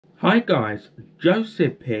Hi guys,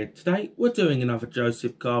 Joseph here. Today we're doing another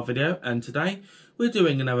Joseph car video, and today we're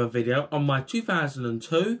doing another video on my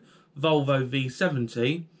 2002 Volvo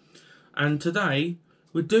V70. And today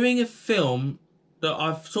we're doing a film that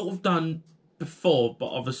I've sort of done before, but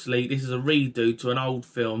obviously this is a redo to an old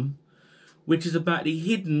film, which is about the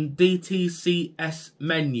hidden DTCS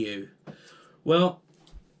menu. Well,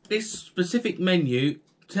 this specific menu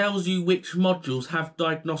tells you which modules have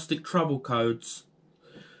diagnostic trouble codes.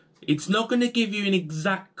 It's not going to give you an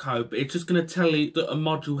exact code, but it's just going to tell you that a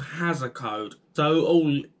module has a code.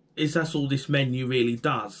 So that's all this menu really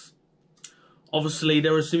does. Obviously,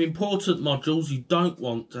 there are some important modules you don't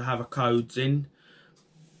want to have a codes in,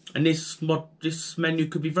 and this menu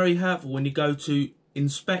could be very helpful when you go to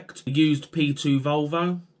inspect a used P2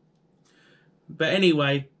 Volvo. But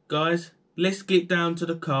anyway, guys, let's get down to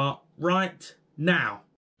the car right now.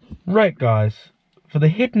 Right, guys, for the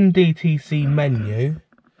hidden DTC menu,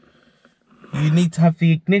 you need to have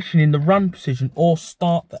the ignition in the run position or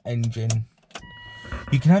start the engine.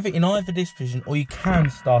 You can have it in either this position, or you can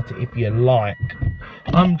start it if you like.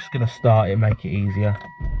 I'm just going to start it, make it easier.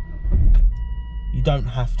 You don't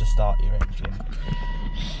have to start your engine.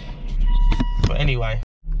 But anyway.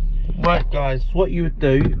 Right guys, what you would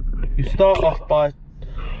do, you start off by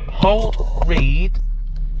hold read,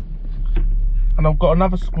 and I've got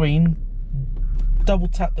another screen, double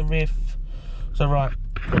tap the rear. So right,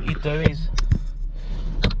 what you do is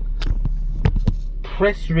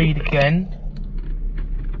press read again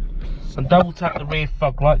and double tap the rear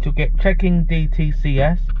fog light. You'll get checking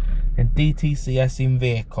DTCS and DTCS in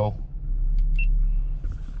vehicle.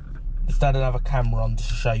 Just add another camera on just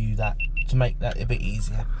to show you that, to make that a bit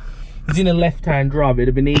easier. It's in a left-hand drive, it'd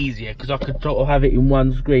have been easier because I could sort of have it in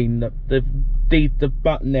one screen. The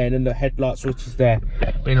button there and then the headlight switch is there.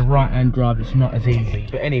 But in a right-hand drive, it's not as easy.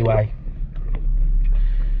 But anyway,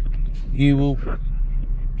 you will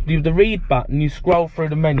do the read button, you scroll through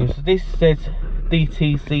the menu. So this says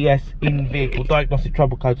DTCS in vehicle, diagnostic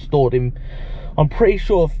trouble code stored in. I'm pretty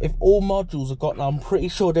sure if all modules have got, I'm pretty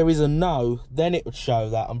sure there is a no, then it would show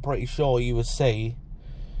that. I'm pretty sure you would see.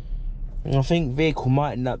 And I think vehicle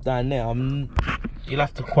might end up down there. You'll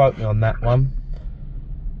have to quote me on that one.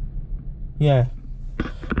 Yeah.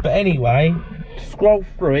 But anyway, to scroll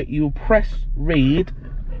through it, you'll press read,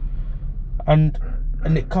 and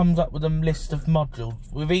it comes up with a list of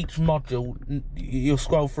modules. With each module, you'll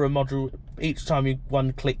scroll through a module. Each time you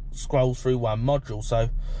one click scrolls through one module. So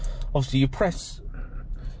obviously you press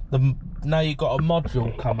now you've got a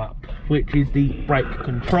module come up, which is the brake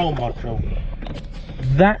control module.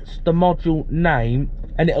 That's the module name,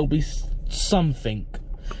 and it'll be something.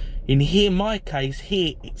 In here, my case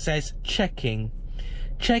here, it says checking.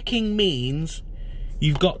 Checking means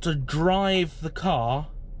you've got to drive the car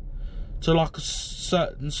to like a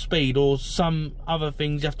certain speed or some other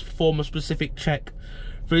things. You have to perform a specific check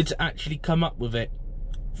for it to actually come up with it.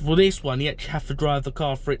 For this one, you actually have to drive the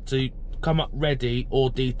car for it to come up ready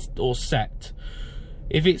or set.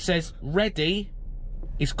 If it says ready,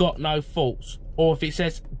 it's got no faults. Or if it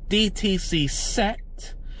says DTC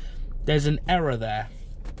Set, there's an error there.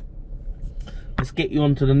 Let's get you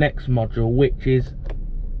on to the next module, which is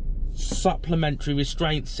Supplemental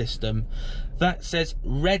Restraint System. That says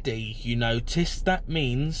ready, you notice. That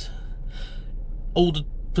means all the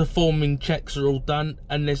performing checks are all done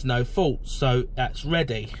and there's no faults, so that's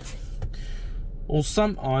ready. Or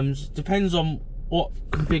sometimes, depends on what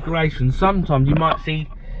configuration, sometimes you might see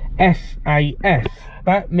SAS.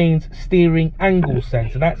 That means steering angle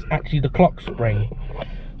sensor. That's actually the clock spring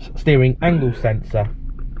steering angle sensor.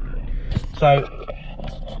 So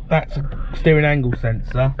that's a steering angle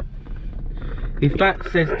sensor. If that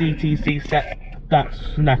says DTC set, that's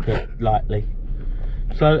knackered likely.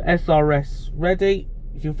 So SRS ready.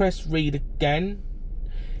 If you press read again,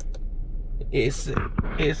 it's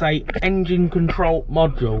a engine control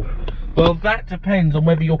module. Well, that depends on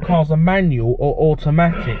whether your car's a manual or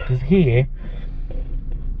automatic, because here,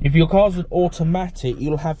 if your car's an automatic,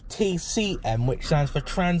 you'll have TCM, which stands for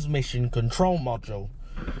Transmission Control Module.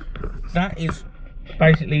 That is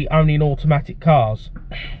basically only in automatic cars.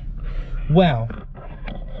 Well,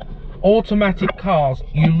 automatic cars,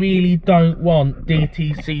 you really don't want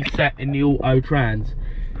DTC set in the auto trans.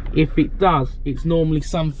 If it does, it's normally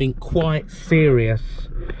something quite serious.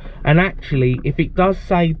 And actually, if it does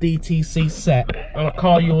say DTC set on a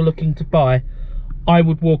car you're looking to buy, I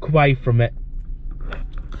would walk away from it.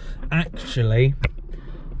 Actually,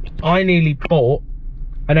 I nearly bought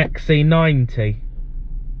an XC90.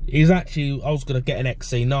 I was going to get an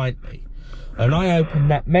XC90. And I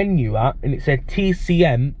opened that menu up and it said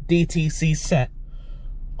TCM DTC set.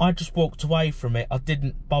 I just walked away from it. I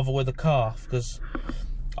didn't bother with the car because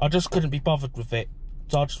I just couldn't be bothered with it.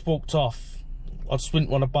 So I just walked off. I just didn't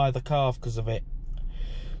want to buy the car because of it.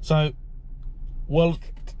 So, well,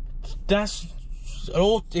 that's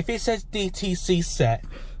all. If it says DTC Set,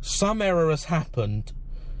 some error has happened.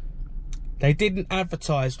 They didn't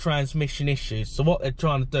advertise transmission issues, so what they're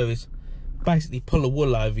trying to do is basically pull a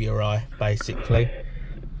wool over your eye, basically.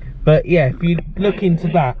 But yeah, if you look into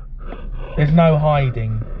that, there's no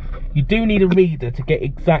hiding. You do need a reader to get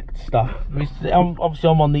exact stuff. Obviously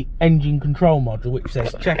I'm on the engine control module, which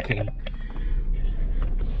says checking.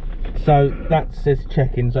 So that says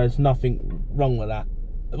checking, so there's nothing wrong with that.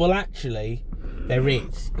 Well, actually, there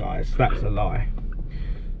is, guys. That's a lie.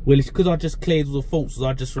 Well, it's because I just cleared all the faults, so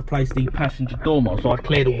I just replaced the passenger door module, so I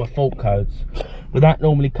cleared all the fault codes. But that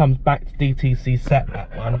normally comes back to DTC Set,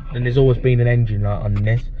 that one, and there's always been an engine light on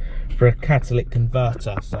this for a catalytic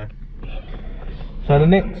converter. So the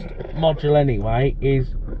next module anyway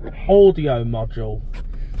is audio module.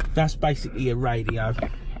 That's basically a radio.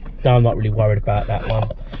 No, I'm not really worried about that one.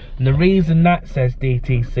 And the reason that says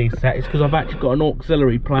DTC Set is because I've actually got an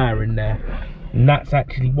auxiliary player in there, and that's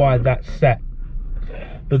actually why that's set.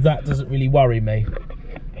 But that doesn't really worry me.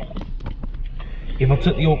 If I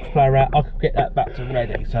took the aux player out, I could get that back to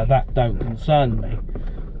ready, so that don't concern me.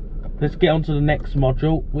 Let's get on to the next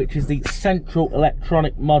module, which is the Central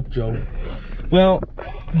Electronic Module. Well,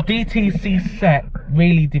 DTC Set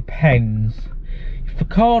really depends. If the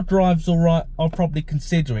car drives alright, I'll probably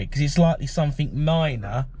consider it, because it's likely something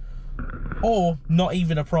minor, or not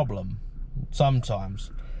even a problem,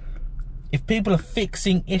 sometimes. If people are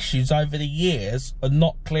fixing issues over the years and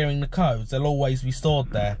not clearing the codes, they'll always be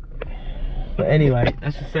stored there. But anyway,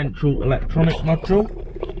 that's the Central Electronic Module.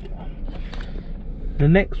 The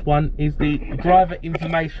next one is the Driver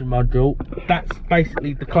Information Module. That's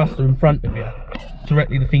basically the cluster in front of you.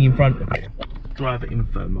 Directly the thing in front of you. Driver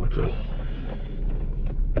Info Module.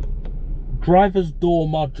 Driver's Door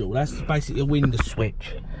Module. That's basically a window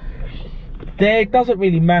switch. There, it doesn't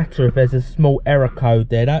really matter if there's a small error code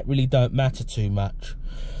there. That really don't matter too much.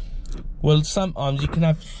 Well, sometimes you can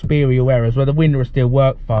have spurious errors where the window will still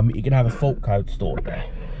work fine, but you can have a fault code stored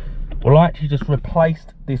there. Well, I actually just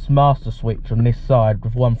replaced this master switch on this side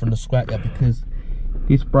with one from the scrapyard because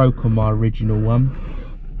this broke on my original one.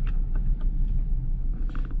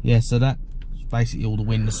 Yeah, so that's basically all the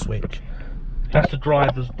window switch. That's the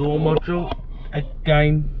driver's door module.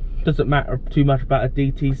 Again, doesn't matter too much about a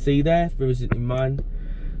DTC there, if there isn't in mind.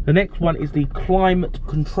 The next one is the climate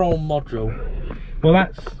control module. Well,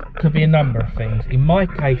 that could be a number of things. In my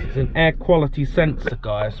case, it's an air quality sensor,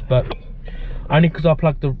 guys, but only because I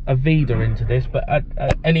plugged a reader into this, but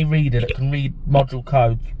any reader that can read module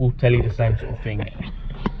codes will tell you the same sort of thing.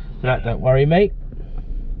 So that don't worry me.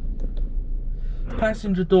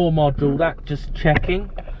 Passenger door module, that's just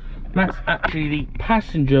checking. That's actually the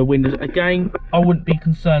passenger windows. Again, I wouldn't be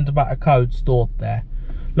concerned about a code stored there.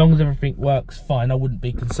 As long as everything works fine, I wouldn't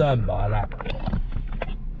be concerned by that.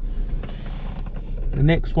 The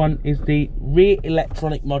next one is the rear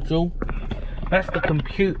electronic module. That's the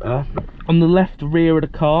computer on the left rear of the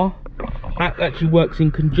car. That actually works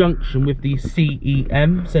in conjunction with the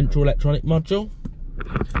CEM, Central Electronic Module.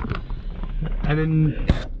 And then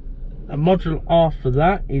a module after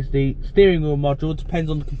that is the steering wheel module. It depends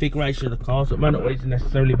on the configuration of the car, so it might not always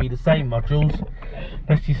necessarily be the same modules.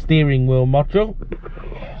 That's your steering wheel module.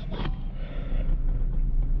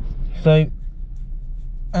 So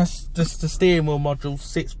that's just the steering wheel module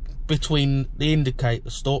sits between the indicator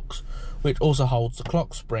stalks, which also holds the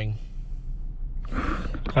clock spring.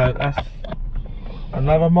 So that's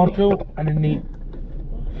another module. And then the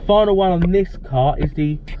final one on this car is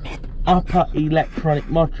the upper electronic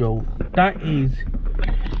module. That is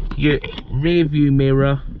your rear view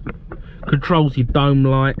mirror, controls your dome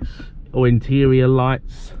lights or interior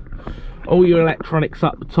lights, all your electronics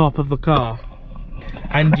up the top of the car,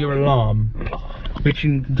 and your alarm, which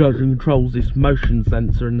in conjunction controls this motion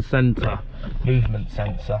sensor in the centre, movement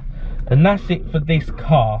sensor. And that's it for this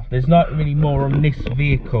car. There's not really more on this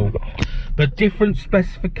vehicle, but different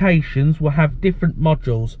specifications will have different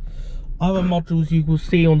modules. Other modules you will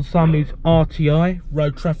see on some is RTI,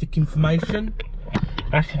 road traffic information.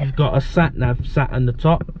 That's if you've got a sat nav sat on the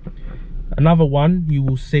top. Another one you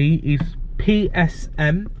will see is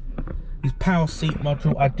PSM, is power seat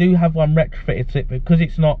module. I do have one retrofitted to it, but because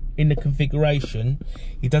it's not in the configuration,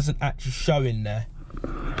 it doesn't actually show in there.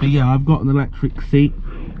 But yeah, I've got an electric seat.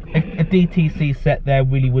 A DTC set there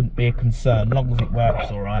really wouldn't be a concern, as long as it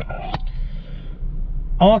works alright.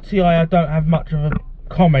 RTI I don't have much of a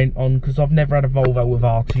comment on because I've never had a Volvo with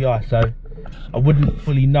RTI, so I wouldn't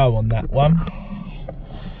fully know on that one.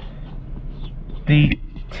 The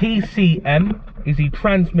TCM is the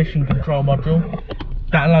transmission control module.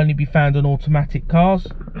 That'll only be found on automatic cars.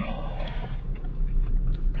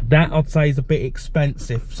 That I'd say is a bit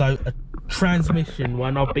expensive, so a transmission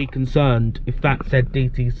one, I'd be concerned if that said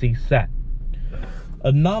DTC Set.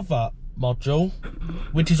 Another module,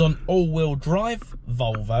 which is on all-wheel drive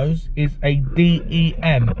Volvos, is a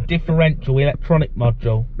DEM, Differential Electronic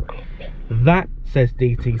Module. That says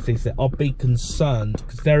DTC Set. I'll be concerned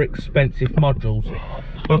because they're expensive modules.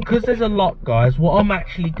 But because there's a lot, guys, what I'm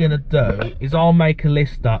actually going to do is I'll make a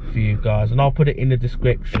list up for you guys and I'll put it in the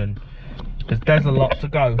description, because there's a lot to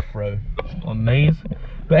go through on these.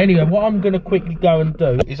 But anyway, what I'm going to quickly go and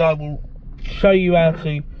do is I will show you how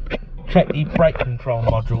to check the brake control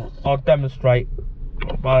module. I'll demonstrate.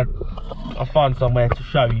 I'll find somewhere to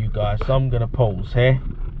show you guys, so I'm going to pause here.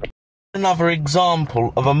 Another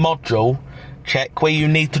example of a module check where you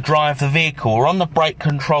need to drive the vehicle. We're on the brake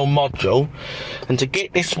control module, and to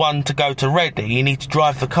get this one to go to ready, you need to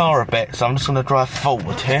drive the car a bit. So I'm just going to drive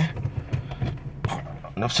forward here.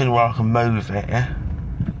 And I've seen where I can move it, yeah.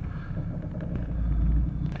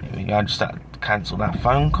 Here we go, I just had to cancel that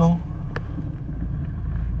phone call.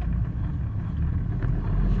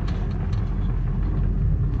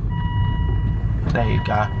 There you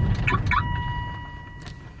go.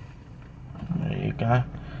 There you go.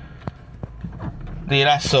 Yeah,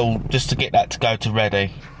 that's all, just to get that to go to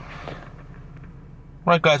ready.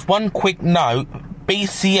 Right guys, one quick note.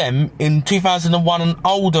 BCM in 2001 and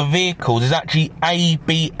older vehicles is actually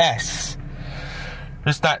ABS.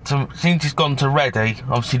 Just that, since it's gone to ready,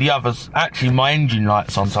 obviously the others, actually my engine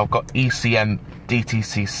light's on, so I've got ECM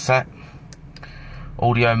DTC Set.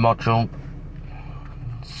 Audio module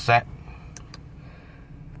set.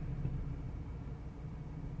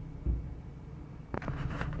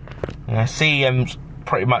 Yeah, CEM's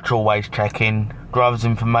pretty much always checking. Driver's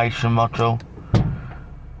information module.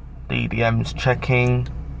 DDM's checking.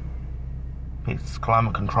 It's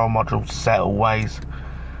climate control module set always.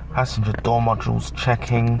 Passenger door module's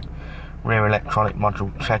checking. Rear electronic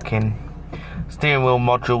module checking. Steering wheel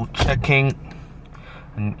module checking.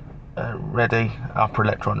 And ready. Upper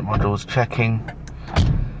electronic module's checking.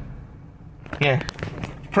 Yeah,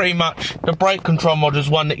 pretty much the brake control module is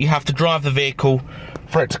one that you have to drive the vehicle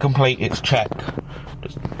for it to complete its check.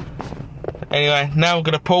 Anyway, now we're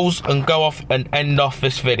going to pause and go off and end off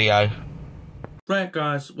this video. Right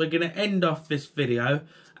guys, we're going to end off this video,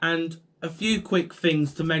 and a few quick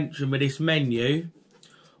things to mention with this menu.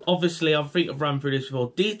 Obviously, I think I've run through this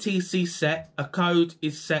before. DTC Set, a code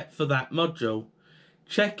is set for that module.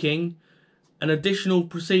 Checking, an additional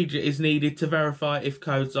procedure is needed to verify if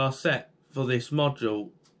codes are set for this module,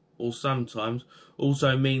 or sometimes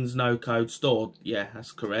also means no code stored. Yeah,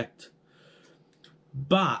 that's correct.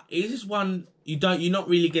 But it is one you're not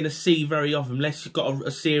really going to see very often unless you've got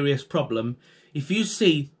a serious problem. If you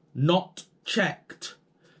see not checked,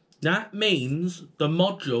 that means the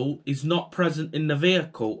module is not present in the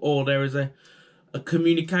vehicle, or there is a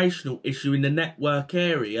communicational issue in the network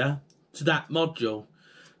area to that module.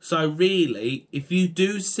 So really, if you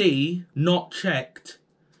do see not checked,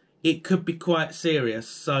 it could be quite serious.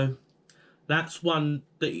 So that's one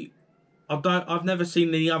that I've never seen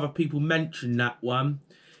any other people mention that one.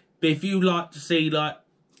 But if you like to see like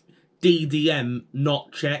DDM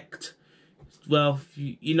not checked, well,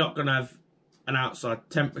 you're not going to have an outside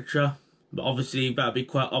temperature. But obviously that'll be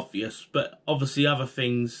quite obvious. But obviously other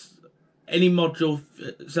things, any module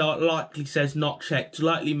so it likely says not checked,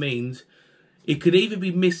 likely means it could either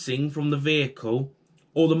be missing from the vehicle,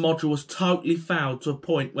 or the module was totally fouled to a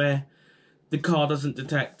point where the car doesn't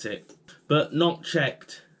detect it. But not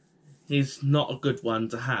checked is not a good one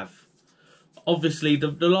to have. Obviously the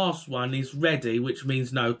last one is ready, which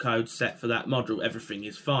means no code set for that module, everything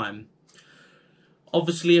is fine.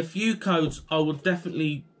 Obviously a few codes I would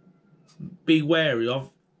definitely be wary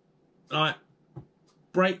of, like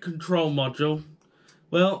brake control module.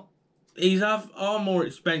 Well, these are more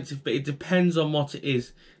expensive, but it depends on what it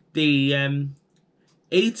is. The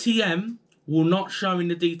ETM will not show in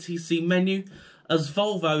the DTC menu, as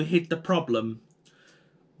Volvo hid the problem.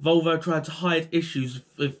 Volvo tried to hide issues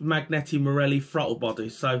with Magneti Morelli throttle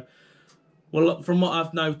bodies. So, well, from what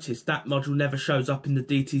I've noticed, that module never shows up in the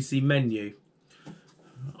DTC menu.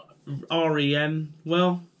 REM,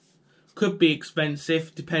 well, could be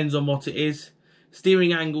expensive, depends on what it is.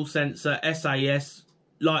 Steering angle sensor, SAS,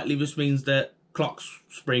 likely just means that clock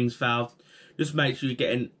springs failed. Just make sure you're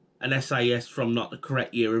getting an SAS from not the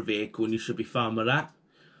correct year of vehicle, and you should be fine with that.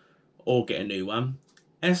 Or get a new one.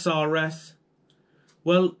 SRS,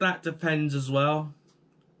 well, that depends as well.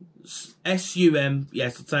 SUM,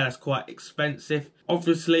 yes, I'd say that's quite expensive.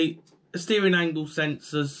 Obviously, a steering angle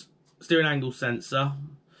sensor.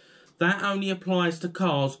 That only applies to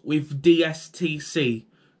cars with DTCS.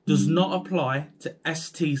 Does not apply to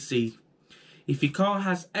STC. If your car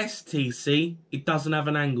has STC, it doesn't have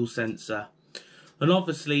an angle sensor. And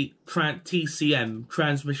obviously, TCM,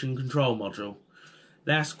 Transmission Control Module.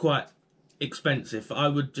 That's quite expensive. I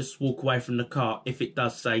would just walk away from the car if it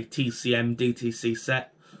does say TCM, DTC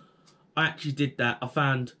Set. I actually did that. I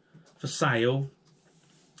found for sale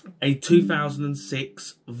a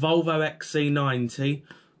 2006 Volvo XC90.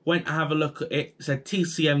 Went to have a look at it. It said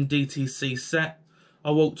TCM, DTC Set. I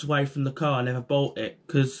walked away from the car. I never bought it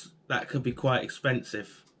because that could be quite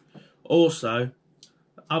expensive. Also,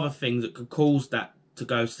 other things that could cause that to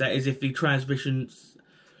go set is if the transmission's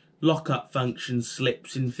lock-up function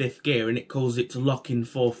slips in 5th gear and it causes it to lock in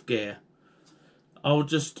 4th gear. I'll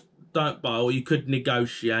just don't buy, or you could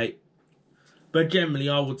negotiate. But generally,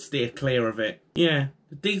 I would steer clear of it. Yeah,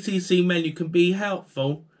 the DTC menu can be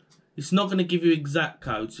helpful. It's not going to give you exact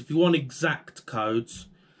codes. If you want exact codes,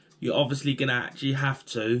 you're obviously going to actually have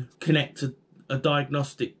to connect a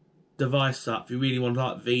diagnostic device up if you really want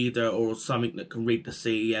like VIDA or something that can read the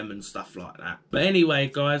CEM and stuff like that. But anyway,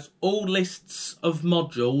 guys, all lists of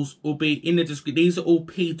modules will be in the description. These are all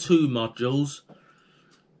P2 modules.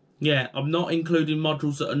 Yeah, I'm not including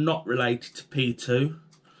modules that are not related to P2.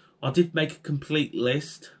 I did make a complete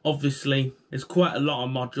list. Obviously, there's quite a lot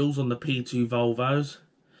of modules on the P2 Volvos.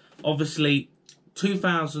 Obviously,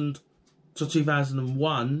 2000 to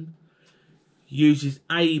 2001 uses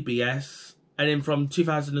ABS. And then from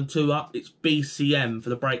 2002 up, it's BCM for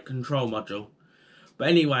the brake control module. But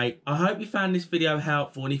anyway, I hope you found this video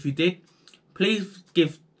helpful. And if you did, please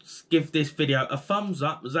give this video a thumbs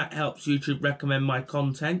up, as that helps YouTube recommend my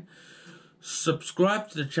content. Subscribe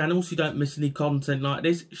to the channel so you don't miss any content like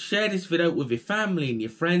this. Share this video with your family and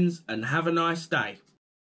your friends. And have a nice day.